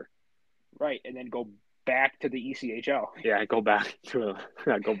qualifying offer, right, and then go back to the ECHL. Yeah, go back to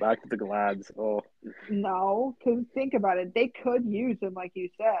the Glads. Oh no, because think about it. They could use him, like you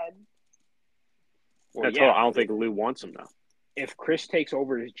said. Well, I don't think Lou wants him though. If Chris takes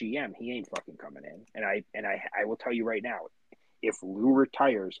over as GM, he ain't fucking coming in. And I will tell you right now, if Lou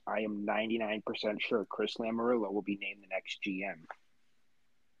retires, I am 99% sure Chris Lamoriello will be named the next GM.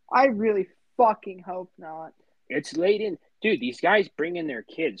 I really fucking hope not. It's late in. Dude, these guys bring in their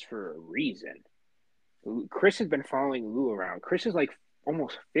kids for a reason. Chris has been following Lou around. Chris is like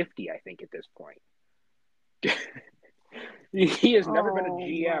almost 50, I think, at this point. He has never been a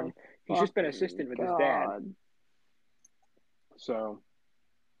GM. He's just been assistant with his dad. So,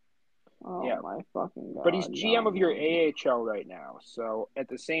 my fucking God. But he's GM of your AHL right now. So, at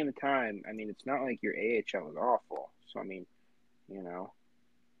the same time, I mean, it's not like your AHL is awful. So, I mean,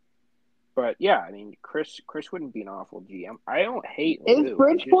 But, yeah, I mean, Chris wouldn't be an awful GM. I don't hate Lou. Is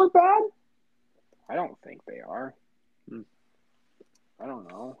Bridgeport bad? I don't think they are. I don't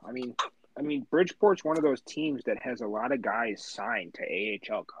know. I mean, Bridgeport's one of those teams that has a lot of guys signed to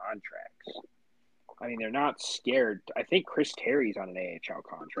AHL contracts. I mean, they're not scared. I think Chris Terry's on an AHL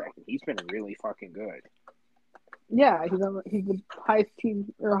contract, and he's been really fucking good. Yeah, he's the highest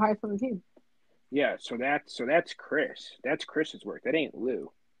team or highest on the team. Yeah, so that's Chris. That's Chris's work. That ain't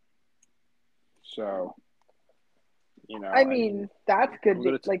Lou. So, I mean, that's good.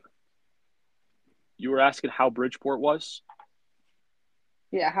 You were asking how Bridgeport was?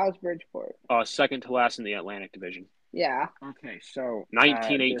 Yeah, how's Bridgeport? Second to last in the Atlantic Division. Yeah. Okay, so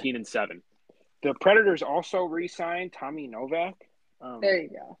 19, 18, and 7. The Predators also re-signed Tommy Novak. There you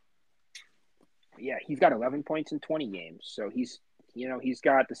go. Yeah, he's got 11 points in 20 games. So he's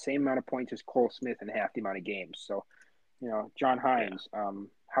got the same amount of points as Cole Smith in half the amount of games. So, John Hines,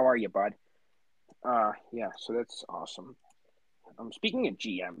 how are you, bud? Yeah, so that's awesome. Speaking of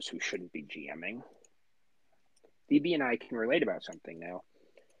GMs who shouldn't be GMing, DB and I can relate about something now.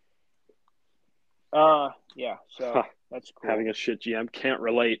 Yeah, so that's cool. Having a shit GM can't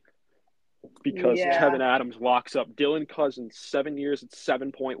relate because Kevin Adams locks up Dylan Cozens 7 years at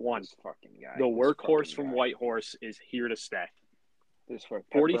 7.1. The workhorse from Whitehorse is here to stay.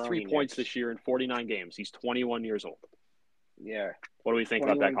 43 points this year in 49 games. He's 21 years old. Yeah. What do we think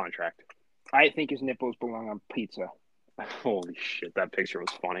about that contract? I think his nipples belong on pizza. Holy shit, that picture was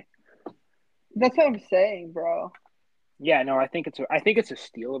funny. That's what I'm saying, bro. Yeah, no, I think it's a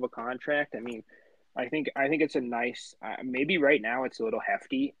steal of a contract. I mean, I think it's a nice. Maybe right now it's a little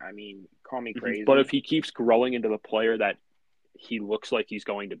hefty. I mean, call me crazy, but if he keeps growing into the player that he looks like he's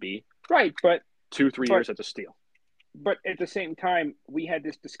going to be, right? But 2-3 years, that's a steal. But at the same time, we had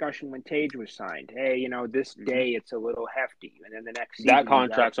this discussion when Tage was signed. Hey, this day it's a little hefty, and then the next season that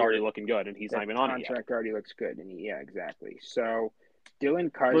contract's already looking good, and he's not even on it yet. Contract already looks good, and exactly. So,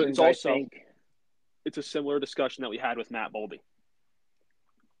 Dylan Cozens, I think it's a similar discussion that we had with Matt Boldy.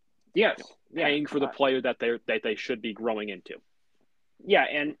 Yes, paying for the player that they should be growing into. Yeah,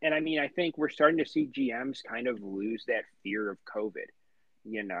 and I mean, I think we're starting to see GMs kind of lose that fear of COVID.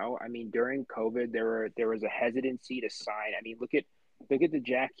 I mean, during COVID, there was a hesitancy to sign. I mean, look at the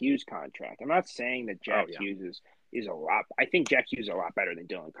Jack Hughes contract. I'm not saying that Jack Hughes is a lot. I think Jack Hughes is a lot better than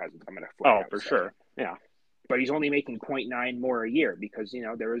Dylan Cozens. I'm going to for sure. Yeah, but he's only making 0.9 more a year because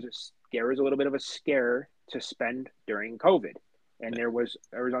there was a little bit of a scare to spend during COVID, and there was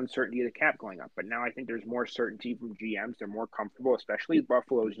uncertainty of the cap going up. But now I think there's more certainty from GMs. They're more comfortable, especially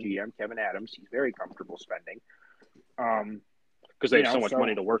Buffalo's GM Kevin Adams. He's very comfortable spending. Because they have so much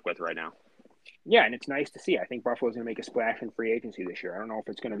money to work with right now. Yeah, and it's nice to see. I think Buffalo's going to make a splash in free agency this year. I don't know if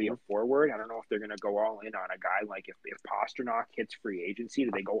it's going to be a forward. I don't know if they're going to go all in on a guy like if Pasternak hits free agency,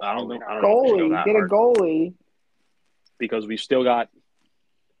 do they go all in on goalie? Get a goalie. Because we've still got.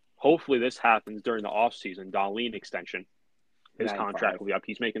 Hopefully, this happens during the offseason. Dahlin extension. His contract will be up.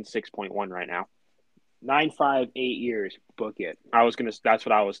 He's making 6.1 right now. 9-5, 8 years. Book it. That's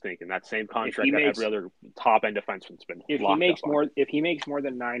what I was thinking. That same contract that every other top end defenseman's been. If he makes more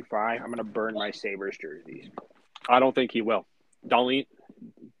than 9-5, I'm going to burn my Sabres jerseys. I don't think he will. Dahlin,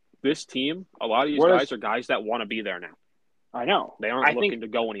 this team, a lot of these guys are guys that want to be there now. I know. They aren't looking to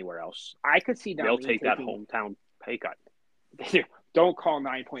go anywhere else. I could see Dahlin they'll take that hometown pay cut. Don't call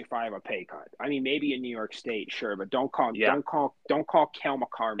 9.5 a pay cut. I mean, maybe in New York State, sure, but don't call Kel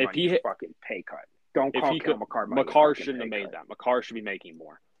McCarr money a fucking pay cut. Don't call Kel McCarr money. McCarr shouldn't have made that. McCarr should be making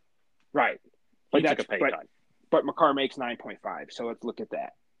more. Right. But took a pay cut. But McCarr makes 9.5, so let's look at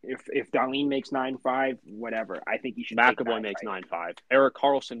that. If Dahlin makes 9.5, whatever, I think you should. McAvoy makes 9.5. Erik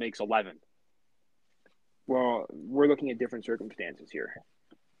Karlsson makes 11. Well, we're looking at different circumstances here.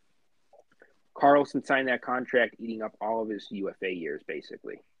 Karlsson signed that contract eating up all of his UFA years,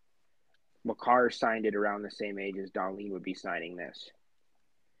 basically. McCarr signed it around the same age as Dahlin would be signing this.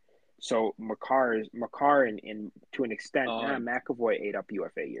 So McCarr and to an extent, McAvoy ate up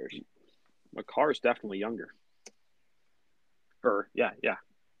UFA years. McCarr is definitely younger.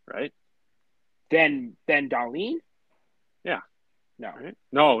 Right? Then Dahlin? Yeah. No. Right?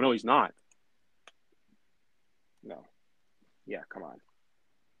 No, he's not. No. Yeah, come on.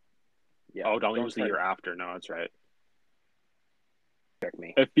 Yeah. Oh, Dahlin was the year after. No, that's right. Check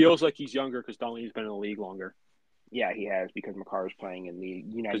me. It feels like he's younger because Dahlin's been in the league longer. Yeah, he has because McCarr is playing in the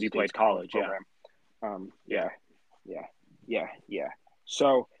United States. Because he played college, program. Yeah.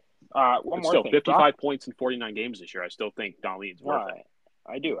 So, one more thing. 55 points in 49 games this year. I still think Dahlin's worth it.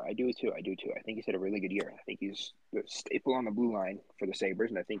 I do too. I think he's had a really good year. I think he's the staple on the blue line for the Sabres,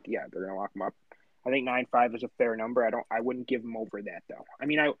 and I think they're going to lock him up. I think 9.5 is a fair number. I wouldn't give him over that though. I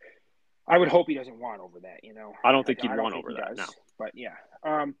mean, I would hope he doesn't want over that. I don't think he'd want over that. No. But yeah.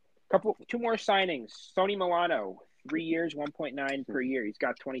 Two more signings. Sonny Milano, 3 years, 1.9 per year. He's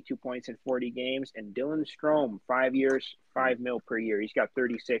got 22 points in 40 games. And Dylan Strome, 5 years, $5 million per year. He's got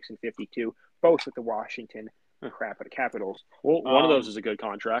 36 and 52, both with the Washington Capitals. Well, one of those is a good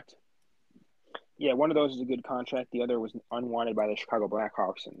contract. Yeah, one of those is a good contract. The other was unwanted by the Chicago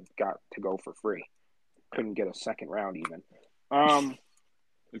Blackhawks and got to go for free. Couldn't get a second round even.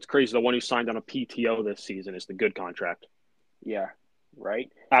 It's crazy. The one who signed on a PTO this season is the good contract. Yeah,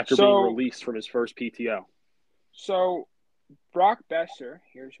 right. After being released from his first PTO. So, Brock Besser,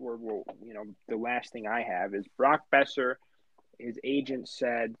 here's where the last thing I have is Brock Besser, his agent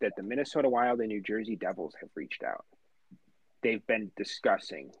said that the Minnesota Wild and New Jersey Devils have reached out. They've been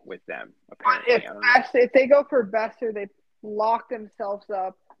discussing with them, apparently. If they go for Besser, they lock themselves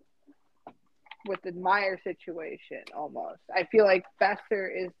up with the Meyer situation almost. I feel like Besser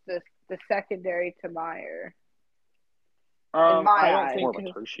is the secondary to Meyer. I don't think more of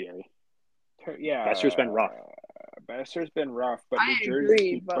a tertiary. Yeah. Besser's been rough. Besser's been rough, but I New Jersey.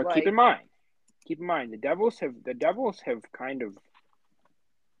 agree, but keep in mind, the Devils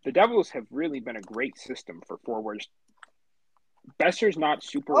have really been a great system for forwards. Besser's not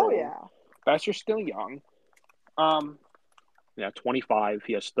super old. yeah. Besser's still young. 25.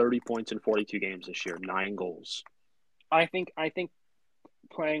 He has 30 points in 42 games this year, 9 goals. I think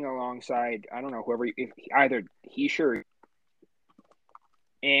playing alongside, I don't know, whoever, if either he sure,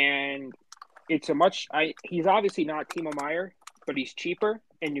 and it's he's obviously not Timo Meier, but he's cheaper,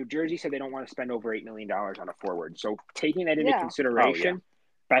 and New Jersey said they don't want to spend over $8 million on a forward. So taking that into consideration,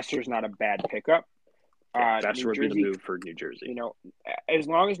 Besser's not a bad pickup. Besser would be the move for New Jersey. You know, as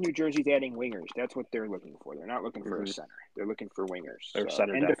long as New Jersey's adding wingers, that's what they're looking for. They're not looking for a center. They're looking for wingers. Their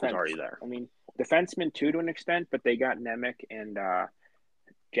center depth is already there. I mean, defensemen too to an extent, but they got Nemec and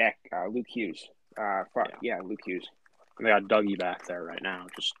Luke Hughes. Luke Hughes. And they got Dougie back there right now,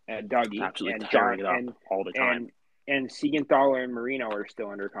 just Dougie absolutely and tearing it up all the time. And Siegenthaler and Marino are still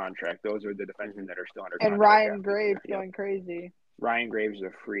under contract. Those are the defensemen that are still under contract. And Ryan Graves going crazy. Ryan Graves is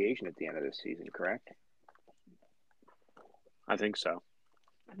a free agent at the end of this season, correct? I think so.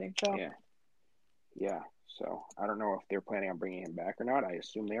 Yeah. So I don't know if they're planning on bringing him back or not. I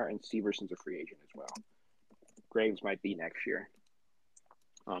assume they are. And Severson's a free agent as well. Graves might be next year.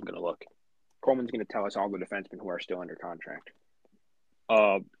 I'm going to look. Coleman's going to tell us all the defensemen who are still under contract.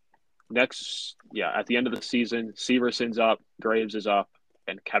 At the end of the season, Severson's up, Graves is up,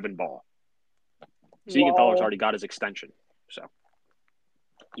 and Kevin Ball. Siegenthaler's already got his extension. So,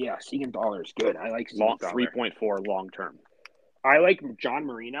 yeah, Siegenthaler's good. I like Siegenthaler. 3.4 long term. I like John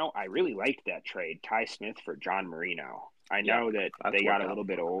Marino. I really liked that trade, Ty Smith for John Marino. I know that they got a little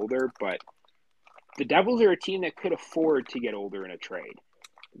bit older, but the Devils are a team that could afford to get older in a trade.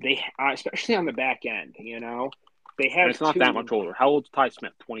 They, especially on the back end, you know. They have. And it's not that much older. How old's Ty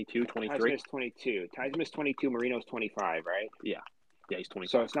Smith? 22, 23? Ty Smith's 22. Ty Smith's 22. Marino's 25, right? Yeah, he's 25.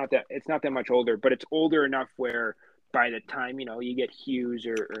 So it's not that much older, but it's older enough where by the time, you know, you get Hughes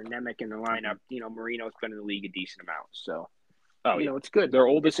or Nemec in the lineup, you know, Marino's been in the league a decent amount. So, you know, it's good. Their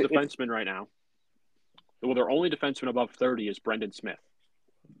oldest defenseman right now. Well, their only defenseman above 30 is Brendan Smith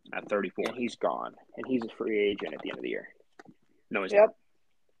at 34. And he's gone. And he's a free agent at the end of the year. No, he's not.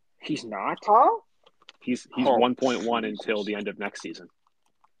 He's not? Huh? He's 1.1 until the end of next season.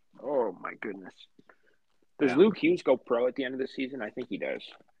 Oh, my goodness. Does Luke Hughes go pro at the end of the season? I think he does.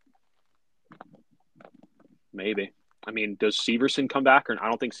 Maybe. I mean, does Severson come back? Or I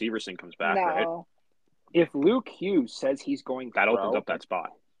don't think Severson comes back, right? If Luke Hughes says he's going that pro, opens up that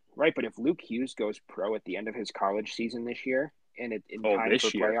spot. Right, but if Luke Hughes goes pro at the end of his college season this year, and in time for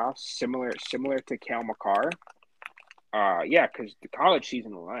playoffs, similar to Cale Makar, because the college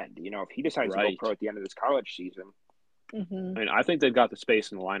season will end. You know, if he decides to go pro at the end of this college season. Mm-hmm. I mean, I think they've got the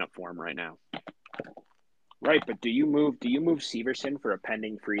space in the lineup for him right now. Right, but do you move Severson for a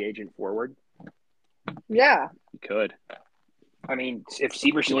pending free agent forward? Yeah. You could. I mean, if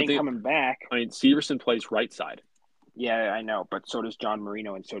Severson ain't coming back. I mean, Severson plays right side. Yeah, I know, but so does John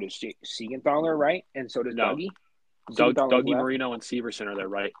Marino and so does Siegenthaler, right? And so does Dougie. Dougie, Marino, and Severson are their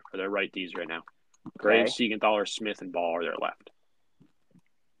right Ds right now. Graves, Siegenthaler, Smith, and Ball are their left.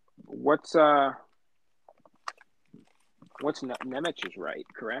 What's Nemec is right,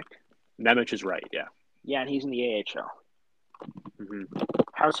 correct? Nemec is right, yeah. Yeah, and he's in the AHL. Mm-hmm.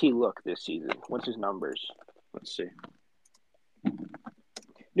 How's he look this season? What's his numbers? Let's see.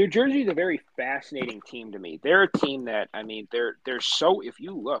 New Jersey's a very fascinating team to me. They're a team that, I mean, they're so, if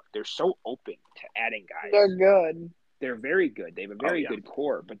you look, they're so open to adding guys. They're good. They're very good. They have a very good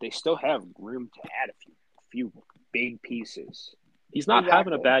core, but they still have room to add a few big pieces. He's not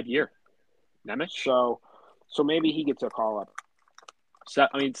having a bad year, Nemec. So maybe he gets a call up.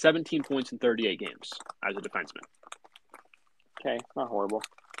 17 points in 38 games as a defenseman. Okay, not horrible.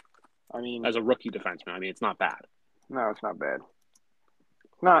 I mean, as a rookie defenseman, I mean, it's not bad. No, it's not bad.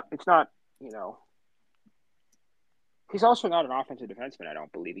 It's not, you know. He's also not an offensive defenseman, I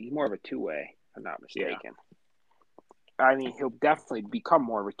don't believe. He's more of a two-way, if I'm not mistaken. Yeah. I mean, he'll definitely become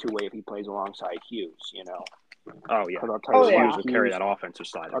more of a two-way if he plays alongside Hughes, you know. Oh, yeah. Hughes will carry that offensive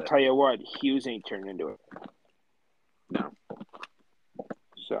side of it. I'll tell you what, Hughes ain't turning into it. No.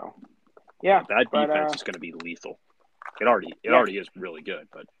 So, yeah. That defense is going to be lethal. It already is really good,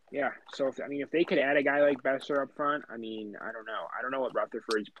 but yeah. So if they could add a guy like Besser up front, I mean, I don't know. I don't know what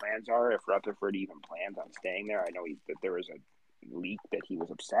Rutherford's plans are. If Rutherford even plans on staying there, I know that there was a leak that he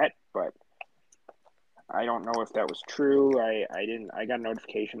was upset, but I don't know if that was true. I got a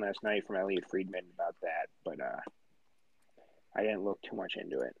notification last night from Elliot Friedman about that, but I didn't look too much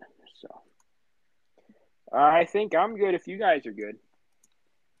into it. So I think I'm good if you guys are good.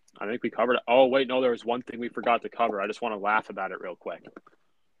 I think we covered it. Oh, wait, no, there was one thing we forgot to cover. I just want to laugh about it real quick.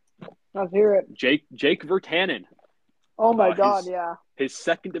 Let's hear it. Jake Virtanen. Oh, my God, yeah. His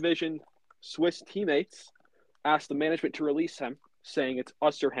second division Swiss teammates asked the management to release him, saying it's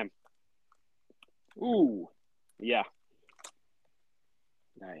us or him. Ooh, yeah.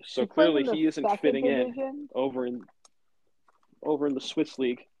 Nice. So clearly he isn't fitting in over in the Swiss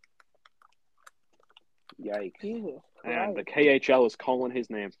league. Yikes. Jesus and the KHL is calling his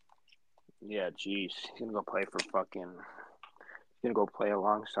name. Yeah, jeez. He's going to go play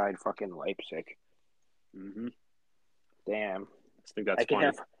alongside fucking Leipzig. Mm-hmm. Damn. I think that's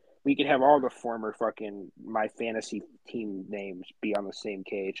funny. We could have all the former fucking my fantasy team names be on the same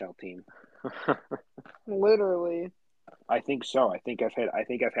KHL team. Literally. I think so.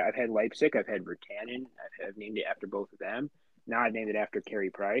 I've had Leipzig. I've had Virtanen. I've named it after both of them. Now I've named it after Carey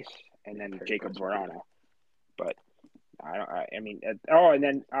Price and then Jacob Vrana. But and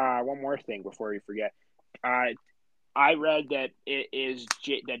then one more thing before we forget. I read that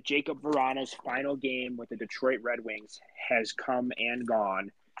that Jacob Vrana's final game with the Detroit Red Wings has come and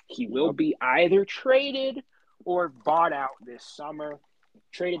gone. He will be either traded or bought out this summer.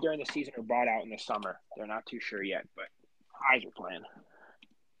 Traded during the season or bought out in the summer. They're not too sure yet, but eyes are playing.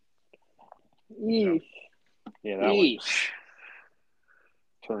 Yeesh. Yeah, that one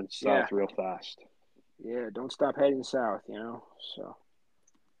turned south real fast. Yeah, don't stop heading south, So,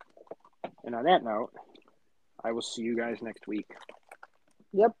 and on that note, I will see you guys next week.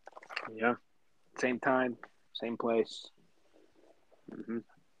 Yep. Yeah. Same time, same place. Mm-hmm.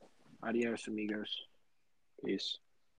 Adios, amigos. Peace.